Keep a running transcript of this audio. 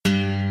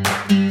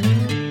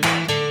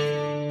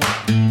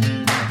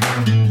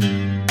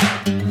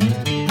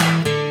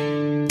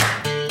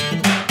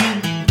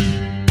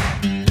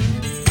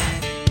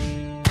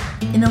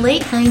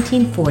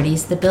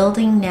1940s, the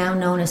building now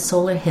known as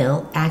Solar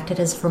Hill acted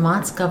as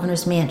Vermont's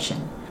governor's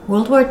mansion.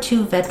 World War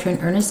II veteran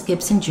Ernest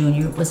Gibson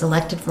Jr. was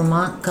elected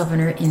Vermont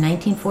Governor in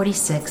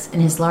 1946,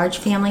 and his large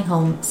family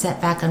home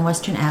set back on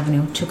Western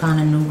Avenue took on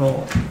a new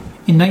role.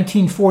 In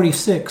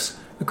 1946,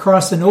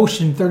 across an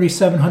ocean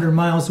 3,700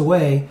 miles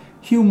away,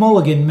 Hugh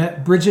Mulligan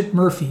met Brigid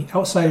Murphy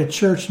outside a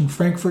church in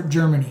Frankfort,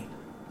 Germany.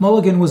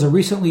 Mulligan was a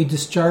recently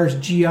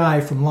discharged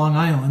GI from Long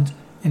Island,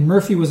 and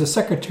Murphy was a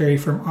secretary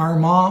from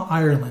Armagh,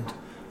 Ireland,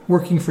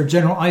 working for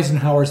General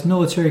Eisenhower's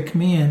military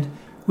command.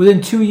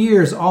 Within 2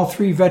 years, all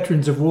three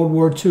veterans of World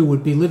War II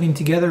would be living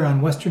together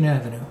on Western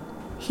Avenue.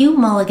 Hugh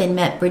Mulligan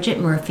met Brigid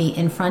Murphy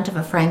in front of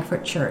a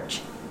Frankfort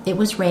church. It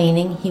was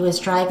raining, he was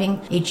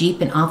driving a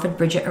Jeep and offered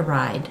Brigid a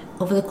ride.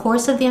 Over the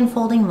course of the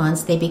unfolding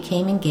months, they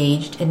became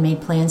engaged and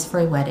made plans for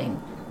a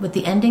wedding. With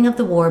the ending of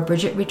the war,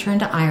 Brigid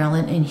returned to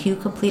Ireland and Hugh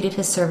completed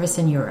his service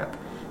in Europe.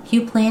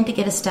 Hugh planned to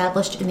get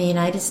established in the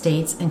United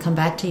States and come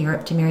back to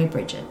Europe to marry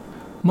Brigid.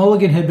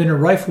 Mulligan had been a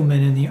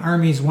rifleman in the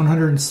Army's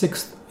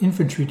 106th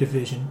Infantry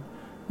Division.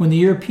 When the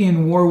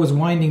European War was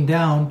winding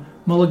down,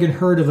 Mulligan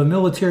heard of a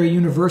military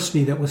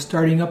university that was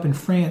starting up in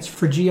France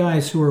for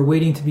GIs who were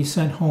waiting to be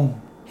sent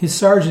home. His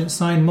sergeant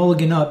signed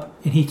Mulligan up,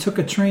 and he took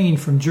a train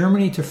from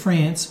Germany to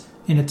France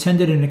and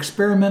attended an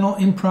experimental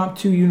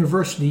impromptu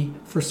university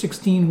for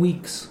 16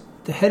 weeks.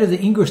 The head of the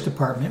English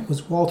department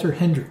was Walter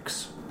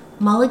Hendricks.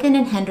 Mulligan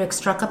and Hendricks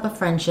struck up a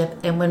friendship,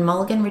 and when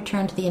Mulligan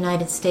returned to the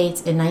United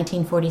States in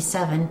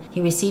 1947,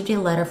 he received a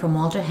letter from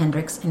Walter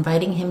Hendricks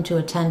inviting him to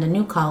attend a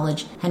new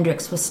college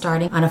Hendricks was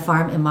starting on a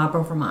farm in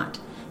Marlboro, Vermont.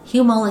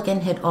 Hugh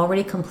Mulligan had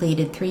already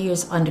completed 3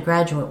 years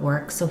undergraduate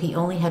work, so he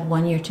only had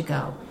 1 year to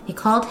go. He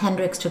called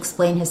Hendricks to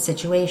explain his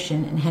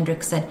situation, and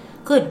Hendricks said,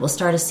 "Good, we'll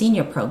start a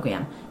senior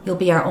program. You'll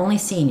be our only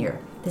senior."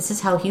 This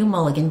is how Hugh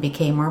Mulligan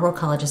became Marlboro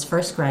College's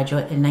first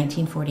graduate in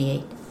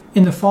 1948.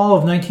 In the fall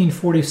of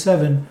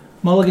 1947,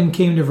 Mulligan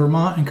came to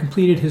Vermont and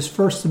completed his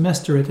first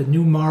semester at the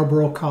new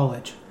Marlboro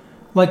College.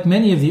 Like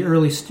many of the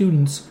early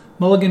students,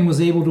 Mulligan was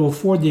able to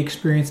afford the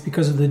experience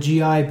because of the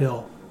GI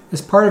Bill.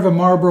 As part of a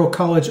Marlboro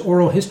College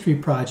oral history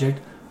project,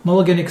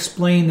 Mulligan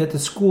explained that the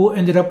school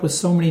ended up with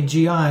so many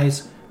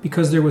GIs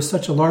because there was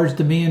such a large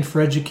demand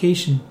for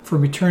education for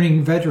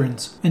returning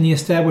veterans, and the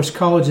established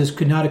colleges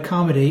could not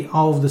accommodate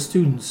all of the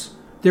students.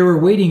 There were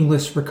waiting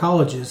lists for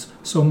colleges,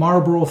 so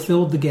Marlboro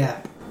filled the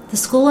gap. The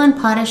school on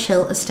Potash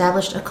Hill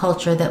established a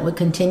culture that would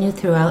continue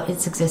throughout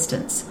its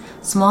existence.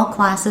 Small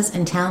classes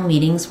and town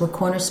meetings were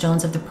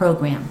cornerstones of the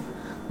program.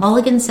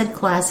 Mulligan said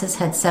classes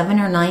had 7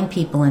 or 9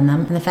 people in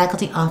them, and the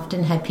faculty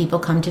often had people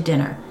come to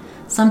dinner.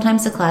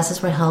 Sometimes the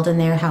classes were held in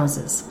their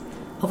houses.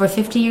 Over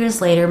 50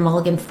 years later,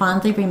 Mulligan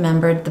fondly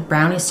remembered the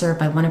brownie served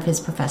by one of his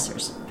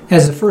professors.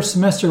 As the first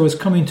semester was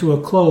coming to a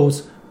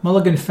close,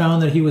 Mulligan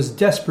found that he was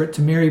desperate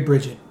to marry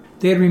Brigid.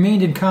 They had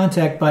remained in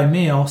contact by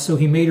mail, so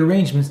he made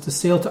arrangements to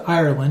sail to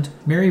Ireland,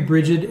 marry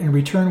Brigid, and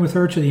return with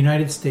her to the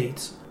United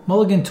States.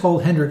 Mulligan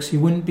told Hendricks he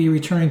wouldn't be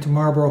returning to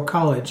Marlboro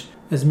College,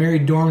 as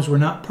married dorms were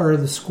not part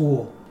of the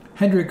school.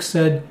 Hendricks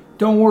said,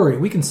 "Don't worry,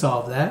 we can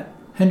solve that."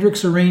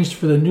 Hendricks arranged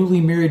for the newly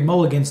married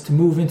Mulligans to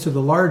move into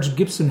the large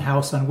Gibson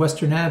house on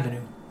Western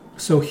Avenue.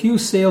 So Hugh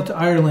sailed to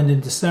Ireland in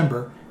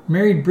December,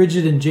 married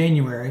Brigid in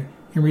January,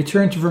 and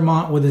returned to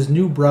Vermont with his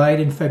new bride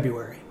in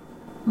February.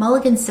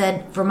 Mulligan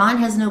said, "Vermont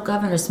has no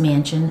governor's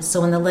mansion,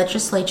 so when the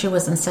legislature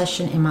was in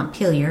session in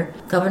Montpelier,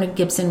 Governor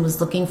Gibson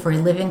was looking for a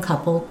live-in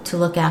couple to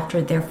look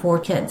after their 4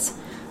 kids.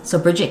 So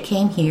Brigid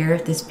came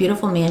here, this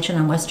beautiful mansion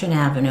on Western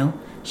Avenue.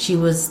 She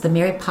was the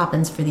Mary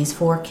Poppins for these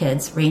 4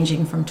 kids,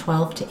 ranging from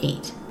 12 to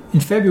 8. In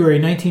February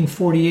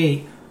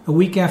 1948, a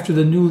week after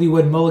the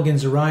newlywed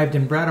Mulligans arrived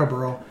in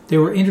Brattleboro, they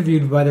were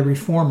interviewed by the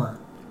Reformer.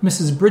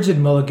 Mrs. Brigid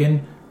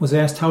Mulligan was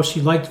asked how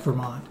she liked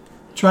Vermont.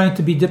 Trying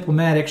to be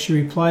diplomatic, she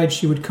replied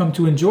she would come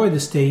to enjoy the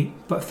state,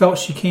 but felt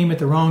she came at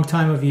the wrong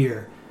time of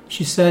year.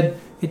 She said,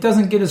 "It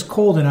doesn't get as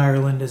cold in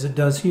Ireland as it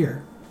does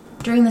here."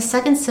 During the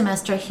second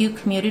semester, Hugh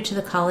commuted to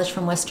the college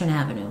from Western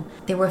Avenue.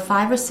 There were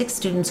 5 or 6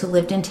 students who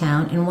lived in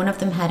town, and one of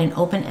them had an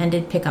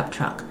open-ended pickup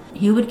truck.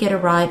 Hugh would get a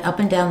ride up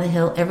and down the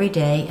hill every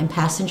day, and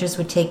passengers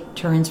would take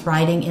turns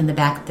riding in the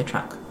back of the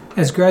truck.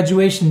 As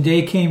graduation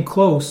day came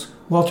close,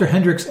 Walter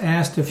Hendricks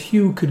asked if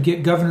Hugh could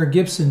get Governor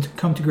Gibson to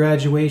come to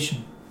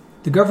graduation.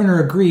 The governor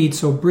agreed,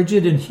 so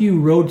Brigid and Hugh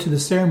rode to the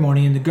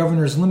ceremony in the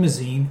governor's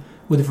limousine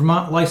with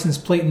Vermont license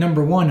plate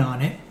number 1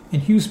 on it,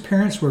 and Hugh's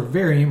parents were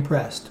very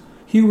impressed.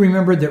 Hugh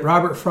remembered that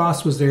Robert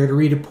Frost was there to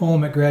read a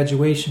poem at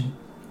graduation,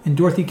 and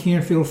Dorothy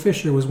Canfield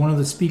Fisher was one of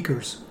the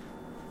speakers.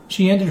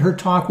 She ended her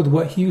talk with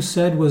what Hugh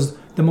said was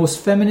the most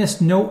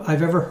feminist note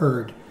I've ever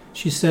heard.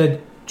 She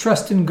said,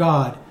 "Trust in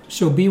God,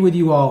 she'll be with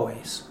you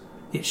always."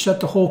 It shut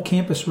the whole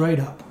campus right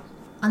up.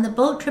 On the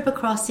boat trip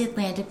across the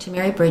Atlantic to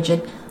marry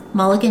Brigid,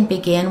 Mulligan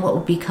began what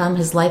would become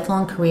his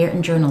lifelong career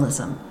in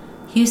journalism.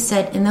 Hugh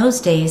said, "In those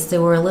days,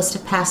 there were a list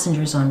of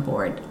passengers on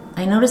board.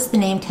 I noticed the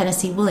name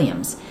Tennessee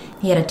Williams.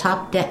 He had a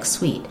top deck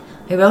suite.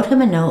 I wrote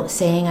him a note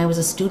saying I was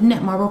a student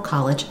at Marlboro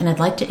College and I'd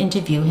like to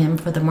interview him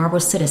for the Marlboro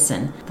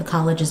Citizen, the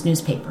college's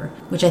newspaper,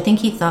 which I think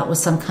he thought was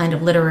some kind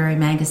of literary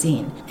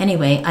magazine.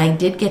 Anyway, I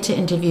did get to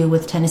interview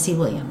with Tennessee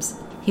Williams.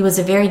 He was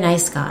a very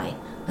nice guy.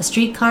 A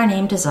streetcar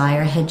named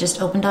Desire had just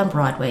opened on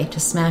Broadway to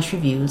smash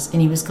reviews, and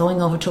he was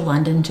going over to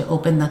London to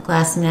open the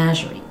Glass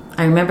Menagerie.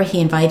 I remember he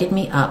invited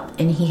me up,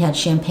 and he had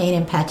champagne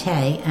and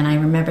pâté, and I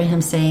remember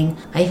him saying,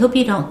 "I hope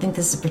you don't think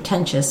this is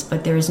pretentious,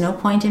 but there is no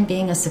point in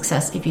being a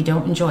success if you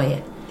don't enjoy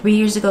it. 3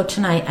 years ago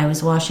tonight, I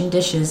was washing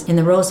dishes in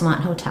the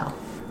Rosemont Hotel."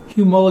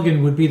 Hugh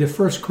Mulligan would be the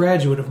first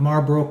graduate of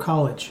Marlboro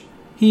College.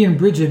 He and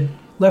Brigid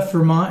left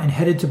Vermont and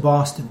headed to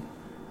Boston.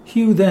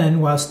 Hugh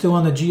then, while still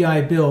on the GI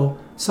Bill,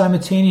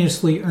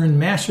 simultaneously earned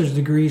master's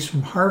degrees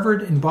from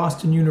Harvard and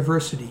Boston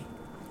University.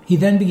 He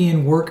then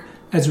began work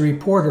as a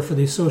reporter for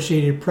the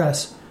Associated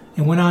Press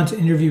and went on to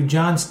interview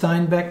John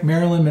Steinbeck,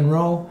 Marilyn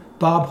Monroe,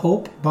 Bob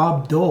Hope,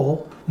 Bob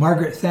Dole,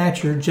 Margaret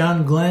Thatcher,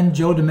 John Glenn,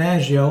 Joe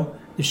DiMaggio,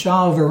 the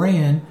Shah of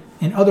Iran,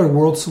 and other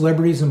world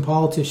celebrities and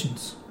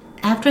politicians.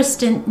 After a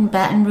stint in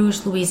Baton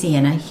Rouge,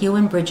 Louisiana, Hugh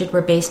and Brigid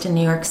were based in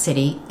New York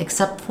City,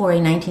 except for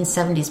a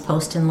 1970s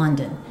post in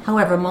London.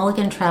 However,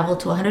 Mulligan traveled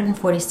to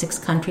 146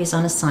 countries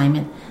on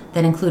assignment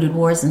that included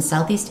wars in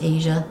Southeast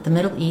Asia, the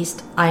Middle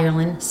East,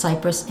 Ireland,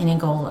 Cyprus, and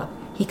Angola.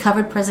 He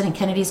covered President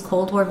Kennedy's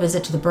Cold War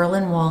visit to the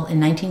Berlin Wall in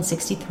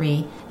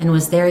 1963 and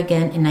was there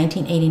again in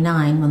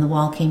 1989 when the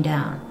wall came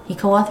down. He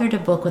co-authored a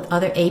book with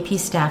other AP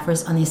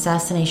staffers on the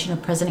assassination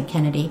of President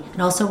Kennedy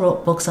and also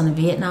wrote books on the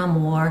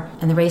Vietnam War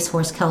and the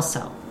racehorse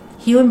Kelso.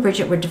 Hugh and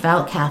Brigid were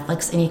devout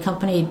Catholics, and he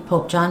accompanied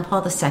Pope John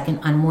Paul II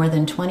on more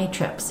than 20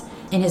 trips.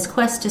 In his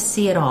quest to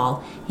see it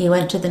all, he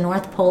went to the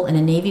North Pole in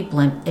a Navy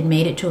blimp and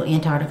made it to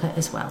Antarctica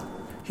as well.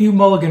 Hugh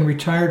Mulligan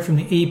retired from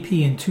the AP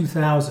in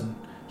 2000.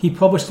 He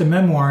published a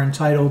memoir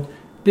entitled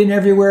Been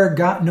Everywhere,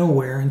 Got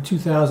Nowhere in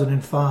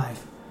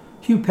 2005.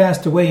 Hugh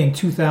passed away in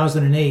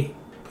 2008.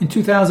 In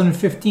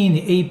 2015,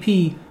 the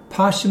AP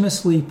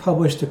posthumously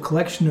published a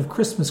collection of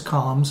Christmas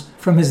columns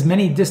from his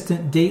many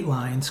distant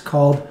datelines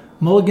called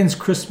Mulligan's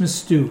Christmas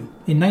Stew.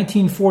 In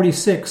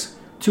 1946,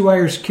 two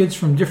Irish kids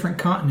from different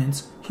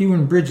continents, Hugh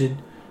and Brigid,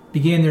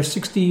 began their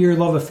 60-year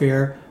love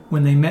affair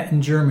when they met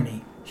in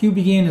Germany. Hugh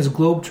began his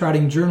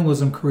globe-trotting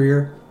journalism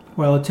career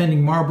while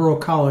attending Marlboro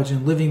College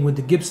and living with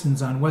the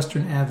Gibsons on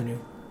Western Avenue.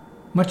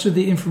 Much of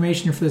the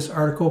information for this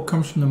article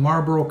comes from the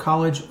Marlboro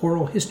College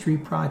Oral History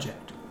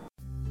Project.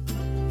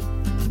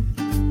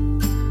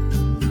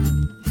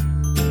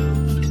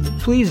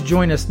 Please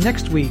join us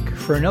next week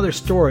for another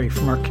story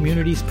from our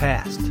community's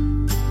past.